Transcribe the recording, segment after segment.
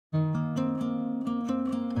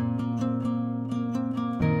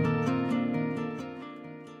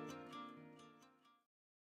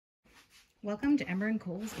Welcome to Ember and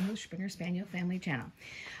Cole's English Springer Spaniel family channel.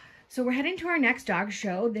 So we're heading to our next dog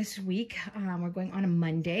show this week. We're going on a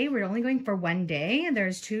Monday. We're only going for one day.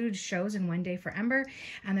 There's 2 shows in one day for Ember,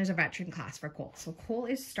 and there's a veteran class for Cole. So Cole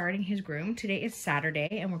is starting his groom. Today is Saturday,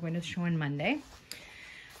 and we're going to the show on Monday.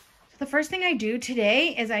 So the first thing I do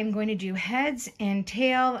today is I'm going to do heads and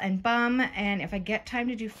tail and bum, and if I get time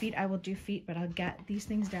to do feet, I will do feet, but I'll get these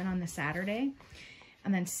things done on the Saturday.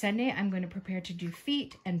 And then Sunday, I'm going to prepare to do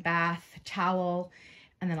feet and bath, towel,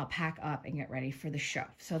 and then I'll pack up and get ready for the show.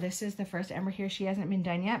 So this is the first Ember here. She hasn't been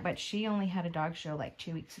done yet, but she only had a dog show like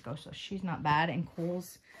 2 weeks ago, so she's not bad. And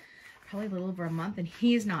Cole's probably a little over a month, and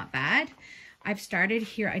he's not bad. I've started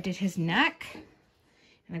here. I did his neck,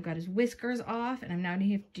 and I've got his whiskers off, and I'm now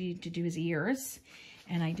going to do his ears.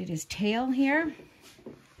 And I did his tail here.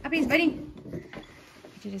 Uppies, buddy.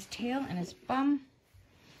 I did his tail and his bum,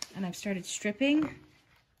 and I've started stripping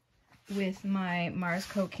with my Mars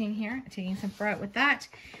Coat King here, taking some fur out with that.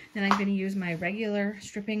 Then I'm going to use my regular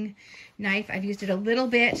stripping knife. I've used it a little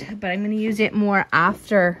bit, but I'm going to use it more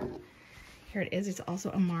after. Here it is. It's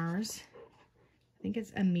also a Mars. I think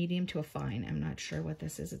it's a medium to a fine. I'm not sure what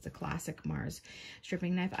this is. It's a classic Mars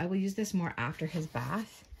stripping knife. I will use this more after his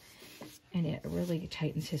bath, and it really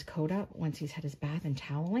tightens his coat up once he's had his bath and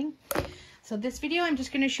toweling. So this video, I'm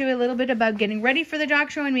just going to show you a little bit about getting ready for the dog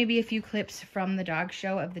show and maybe a few clips from the dog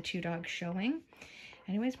show of the 2 dogs showing.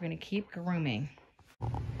 Anyways, we're going to keep grooming.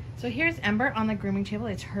 So here's Ember on the grooming table.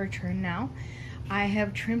 It's her turn now. I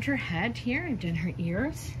have trimmed her head here. I've done her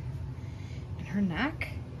ears and her neck.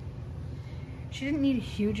 She didn't need a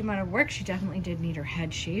huge amount of work. She definitely did need her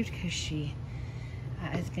head shaved because she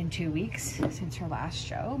it's been 2 weeks since her last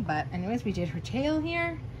show. But anyways, we did her tail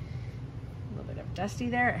here. A little bit of dusty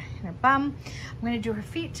there and her bum. I'm going to do her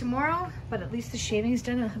feet tomorrow, but at least the shaving is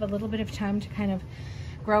done. I'll have a little bit of time to kind of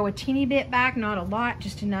grow a teeny bit back, not a lot,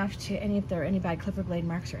 just enough to if there are any bad clipper blade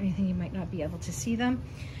marks or anything, you might not be able to see them.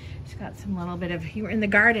 Just got some little bit of, you were in the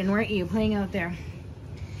garden, weren't you, playing out there?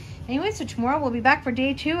 Anyway, so tomorrow we'll be back for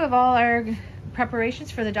day 2 of all our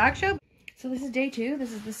preparations for the dog show. So this is day 2.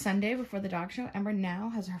 This is the Sunday before the dog show. Ember now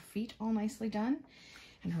has her feet all nicely done,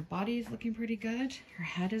 and her body is looking pretty good. Her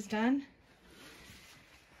head is done.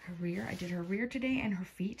 Her rear, I did her rear today and her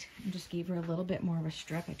feet and just gave her a little bit more of a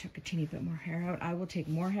strip. I took a teeny bit more hair out. I will take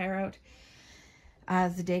more hair out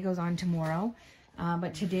as the day goes on tomorrow.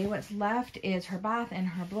 But today what's left is her bath and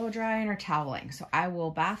her blow dry and her toweling. So I will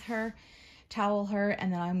bath her, towel her,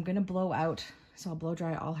 and then I'm going to blow out. So I'll blow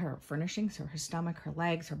dry all her furnishings, so her stomach, her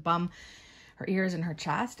legs, her bum, her ears, and her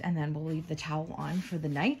chest. And then we'll leave the towel on for the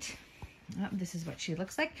night. This is what she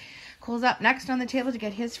looks like. Cole's up next on the table to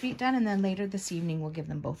get his feet done, and then later this evening we'll give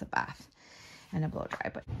them both a bath and a blow dry.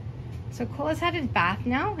 But so Cole has had his bath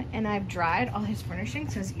now, and I've dried all his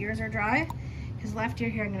furnishings, so his ears are dry. His left ear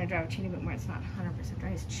here I'm going to dry a teeny bit more. It's not 100%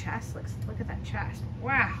 dry. His chest look at that chest.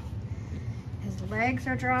 Wow. His legs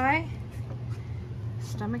are dry. His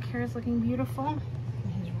stomach here is looking beautiful.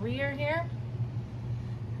 And his rear here.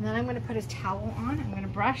 And then I'm going to put his towel on. I'm going to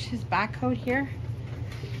brush his back coat here.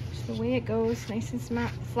 The way it goes, nice and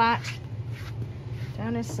flat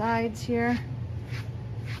down his sides here.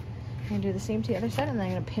 I'm going to do the same to the other side, and then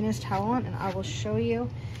I'm going to pin his towel on, and I will show you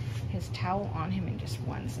his towel on him in just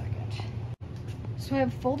 1 second. So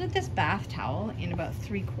I've folded this bath towel in about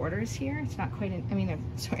 3/4 here. It's not quite in,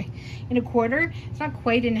 in a quarter. It's not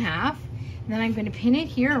quite in half. And then I'm going to pin it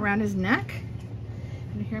here around his neck.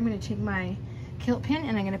 And here I'm going to take my kilt pin,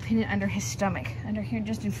 and I'm going to pin it under his stomach, under here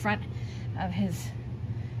just in front of his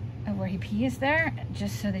where he pees there,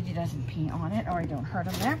 just so that he doesn't pee on it or I don't hurt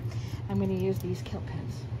him there. I'm going to use these kilt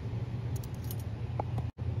pins.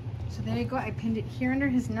 So there you go. I pinned it here under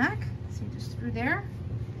his neck, so just through there,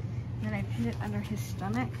 and then I pinned it under his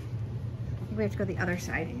stomach. We have to go the other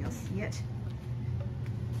side and you'll see it.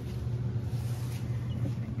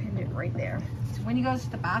 I pinned it right there. So when he goes to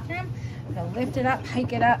the bathroom, I'm going to lift it up,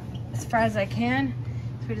 hike it up as far as I can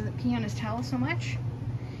so he doesn't pee on his towel so much,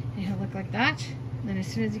 and he'll look like that. And then as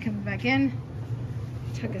soon as he comes back in,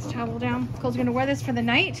 tuck his towel down. Cole's going to wear this for the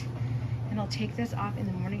night, and I'll take this off in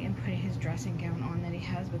the morning and put his dressing gown on that he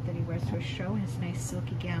has, but that he wears to a show, his nice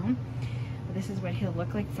silky gown. But this is what he'll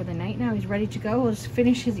look like for the night now. He's ready to go. We'll just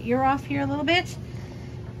finish his ear off here a little bit.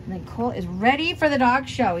 And then Cole is ready for the dog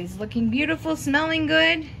show. He's looking beautiful, smelling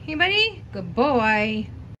good. Hey, buddy? Good boy.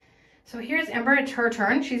 So here's Ember. It's her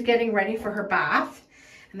turn. She's getting ready for her bath.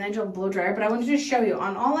 And then she'll blow dry her. But I wanted to show you,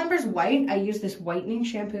 on all Ember's white, I use this whitening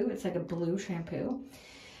shampoo. It's like a blue shampoo.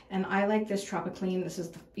 And I like this Tropiclean. This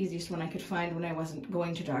is the easiest one I could find when I wasn't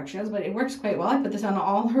going to dog shows, but it works quite well. I put this on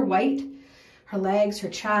all her white, her legs, her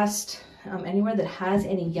chest, anywhere that has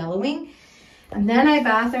any yellowing. And then I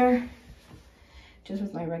bath her just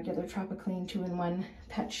with my regular Tropiclean 2-in-1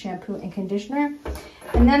 pet shampoo and conditioner.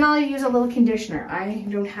 And then I'll use a little conditioner. I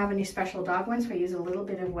don't have any special dog ones, so I use a little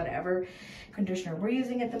bit of whatever conditioner we're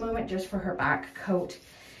using at the moment just for her back coat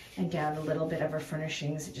and down a little bit of her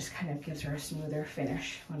furnishings. It just kind of gives her a smoother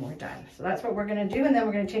finish when we're done. So that's what we're gonna do, and then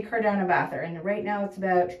we're gonna take her down and bath her. And right now it's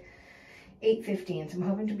about 8:15, so I'm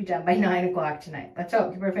hoping to be done by 9 o'clock tonight. Let's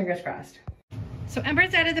hope, keep our fingers crossed. So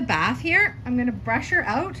Ember's out of the bath here. I'm gonna brush her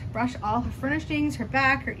out, brush all her furnishings, her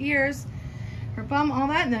back, her ears, her bum, all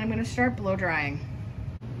that, and then I'm gonna start blow drying.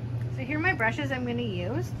 So here are my brushes I'm gonna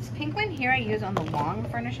use. This pink one here I use on the long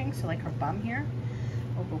furnishings, so like her bum here.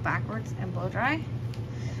 We'll go backwards and blow dry.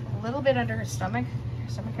 A little bit under her stomach.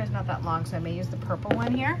 Her stomach hair is not that long, so I may use the purple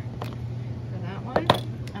one here for that one.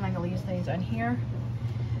 And I'm gonna use these on here.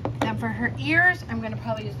 Then for her ears, I'm gonna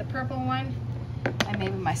probably use the purple one. And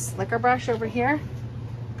maybe my slicker brush over here.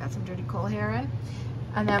 Got some dirty coal hair in.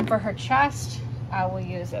 And then for her chest, I will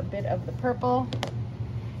use a bit of the purple.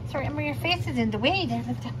 Sorry, Ember, your face is in the way there.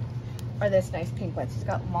 Or this nice pink one. She's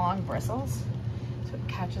got long bristles, so it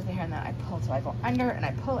catches the hair, and then I pull. So I go under and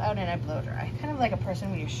I pull out and I blow dry. Kind of like a person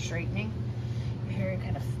when you're straightening your hair, you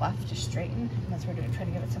kind of fluff to straighten. And that's what we're doing, try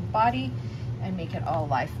to give it some body and make it all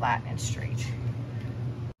lie flat and straight.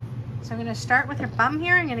 So I'm gonna start with her bum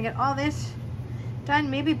here. I'm gonna get all this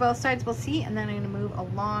done, maybe both sides, we'll see, and then I'm going to move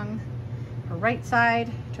along her right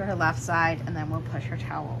side to her left side, and then we'll push her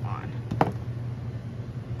towel on.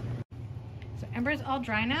 So Ember's all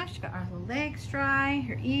dry now. She's got her legs dry,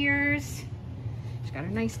 her ears. She's got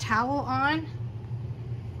her nice towel on.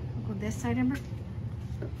 We'll go this side, Ember.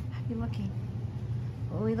 How you looking?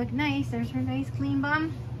 Oh, we look nice. There's her nice clean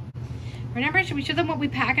bum. Remember, should we show them what we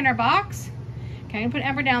pack in our box? Okay, I'm gonna put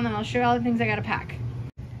Ember down, then I'll show you all the things I gotta pack.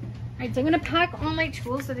 Alright, so I'm going to pack all my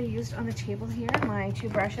tools that I used on the table here, my 2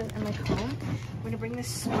 brushes and my comb. I'm going to bring this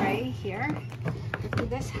spray here.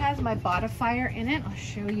 This has my Botifier in it. I'll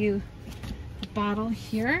show you the bottle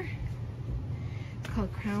here. It's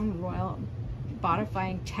called Crown Royal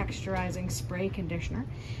Botifying Texturizing Spray Conditioner.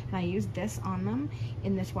 And I use this on them.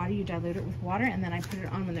 In this water, you dilute it with water, and then I put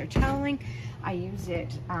it on when they're toweling. I use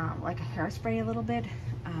it like a hairspray a little bit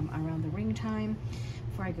around the ring time.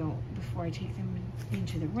 Before I take them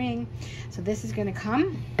into the ring. So this is gonna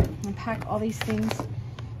come and pack all these things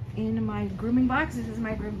in my grooming box. This is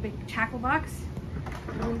my big tackle box.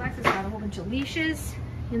 The grooming box has got a whole bunch of leashes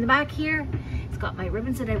in the back here. It's got my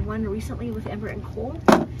ribbons that I won recently with Ember and Cole.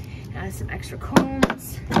 It has some extra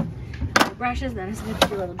combs, brushes. Then it's gonna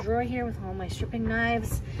be a little drawer here with all my stripping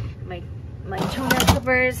knives, my toenail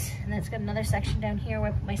clippers, and then it's got another section down here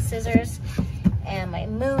where I put my scissors and my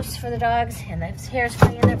mousse for the dogs, and there's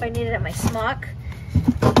hairspray in there if I need it, at my smock.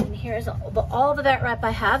 And here's all the vet wrap I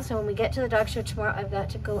have, so when we get to the dog show tomorrow, I've got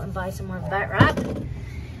to go and buy some more vet wrap. And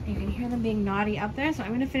you can hear them being naughty up there, so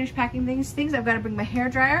I'm gonna finish packing these things. I've got to bring my hair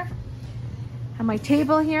dryer and my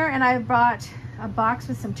table here, and I brought a box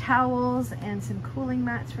with some towels and some cooling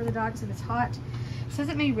mats for the dogs if it's hot. It says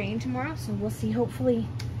it may rain tomorrow, so we'll see. Hopefully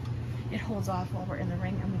it holds off while we're in the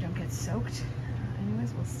ring and we don't get soaked.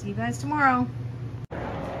 Anyways, we'll see you guys tomorrow.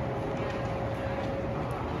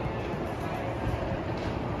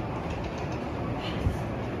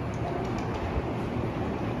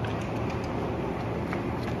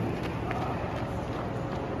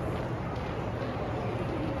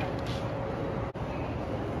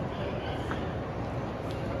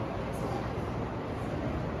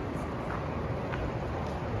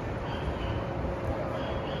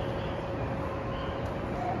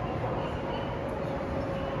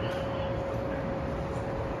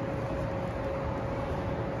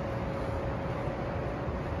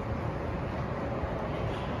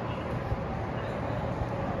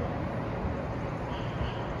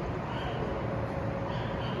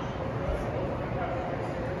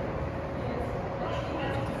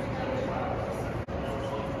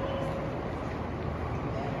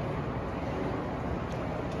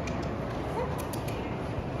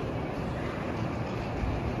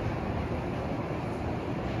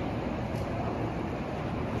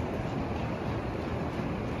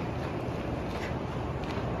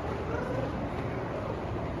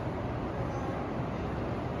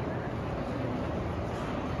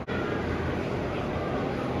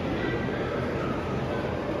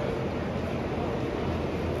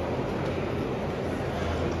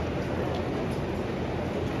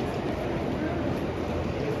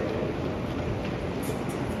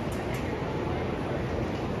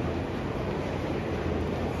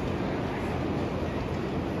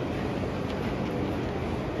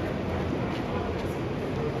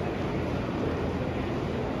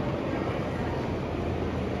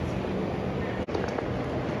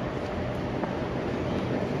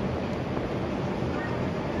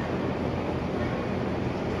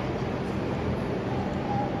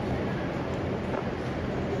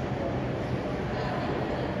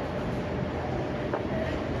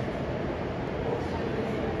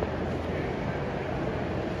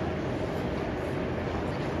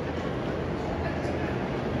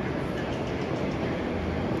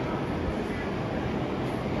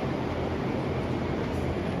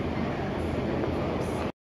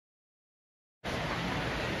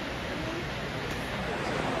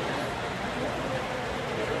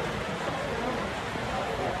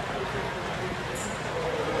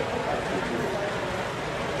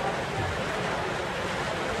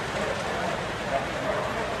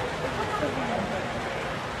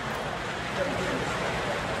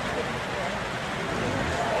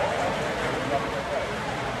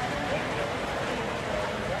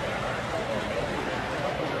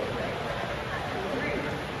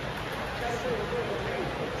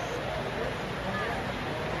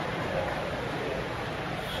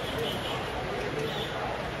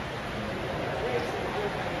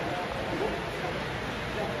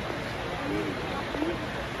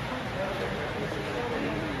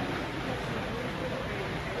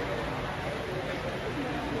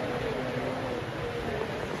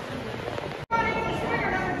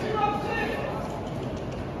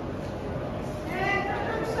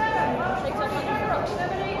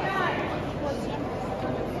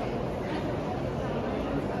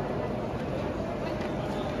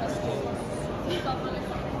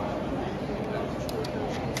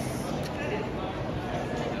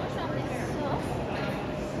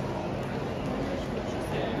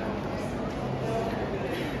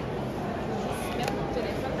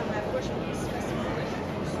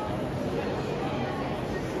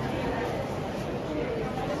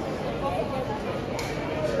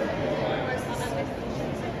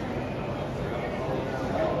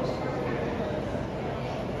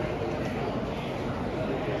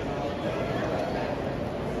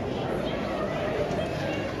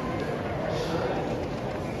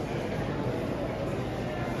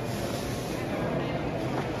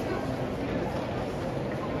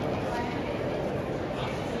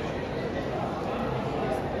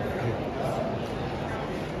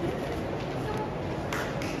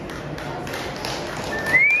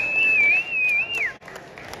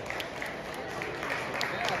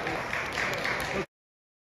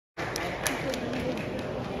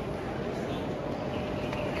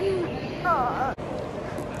 Oh.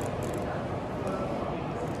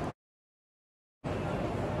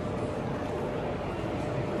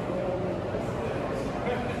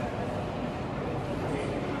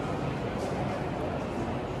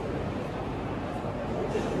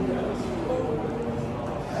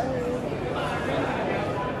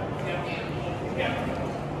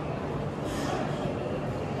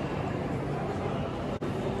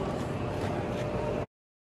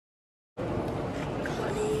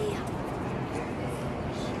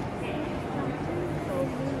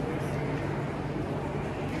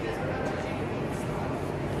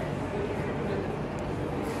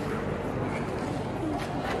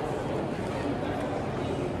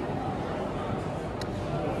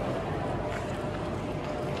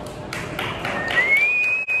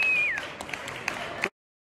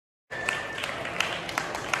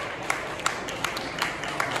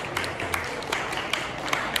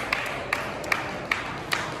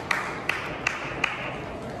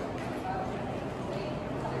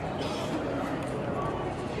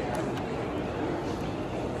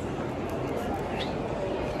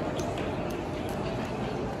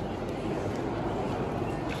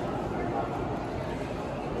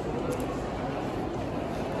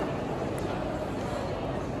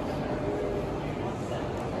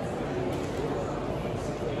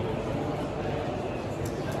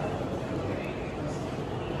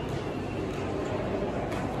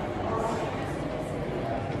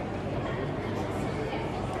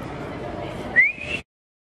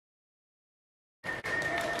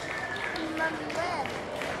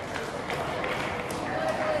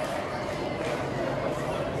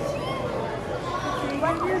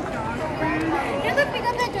 Hey, look, we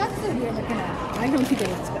got that dog food you're looking at. I don't think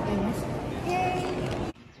it's Spaniels.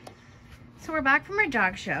 Yay! So we're back from our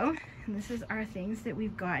dog show. And this is our things that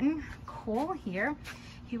we've gotten. Cole here,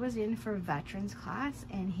 he was in for veterans class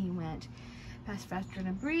and he went best veteran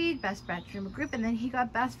of breed, best veteran of group, and then he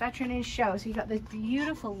got best veteran in show. So he got this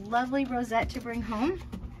beautiful, lovely rosette to bring home.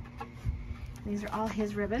 These are all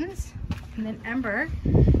his ribbons. And then Ember,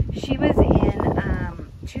 she was in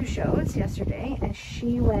 2 shows yesterday and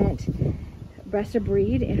she went best of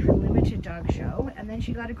breed in her limited dog show, and then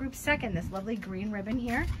she got a group second, this lovely green ribbon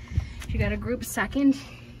here. She got a group second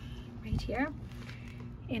right here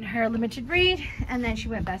in her limited breed, and then she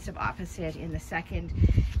went best of opposite in the second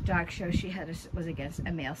dog show she had was against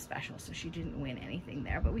a male special, so she didn't win anything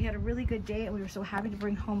there. But we had a really good day and we were so happy to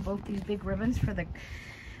bring home both these big ribbons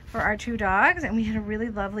for our 2 dogs, and we had a really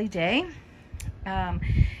lovely day.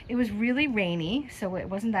 It was really rainy, so it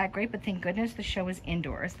wasn't that great, but thank goodness the show was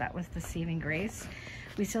indoors. That was the saving grace.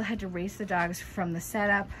 We still had to race the dogs from the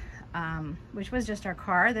setup, which was just our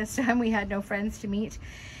car. This time we had no friends to meet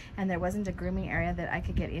and there wasn't a grooming area that I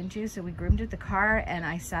could get into, so we groomed at the car, and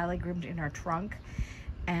I sadly groomed in our trunk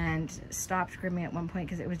and stopped grooming at one point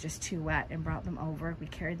because it was just too wet, and brought them over. We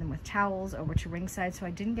carried them with towels over to ringside, so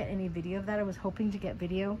I didn't get any video of that. I was hoping to get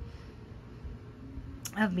video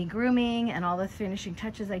of me grooming and all the finishing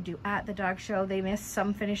touches I do at the dog show. They missed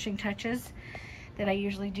some finishing touches that I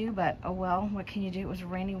usually do, but oh well, what can you do? It was a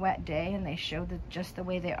rainy, wet day and they showed just the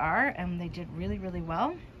way they are, and they did really, really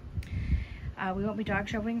well. We won't be dog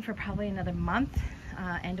showing for probably another month.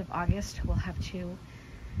 End of August, we'll have 2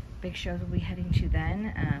 big shows we'll be heading to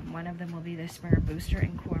then. One of them will be the Springer Booster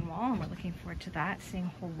in Cornwall, and we're looking forward to that, seeing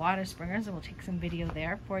a whole lot of Springers, and we'll take some video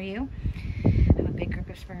there for you. Have a big group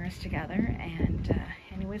of Springers together, and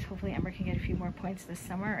anyways, hopefully Ember can get a few more points this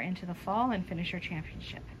summer or into the fall and finish her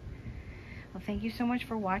championship. Well, thank you so much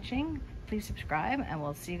for watching. Please subscribe, and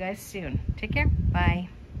we'll see you guys soon. Take care. Bye.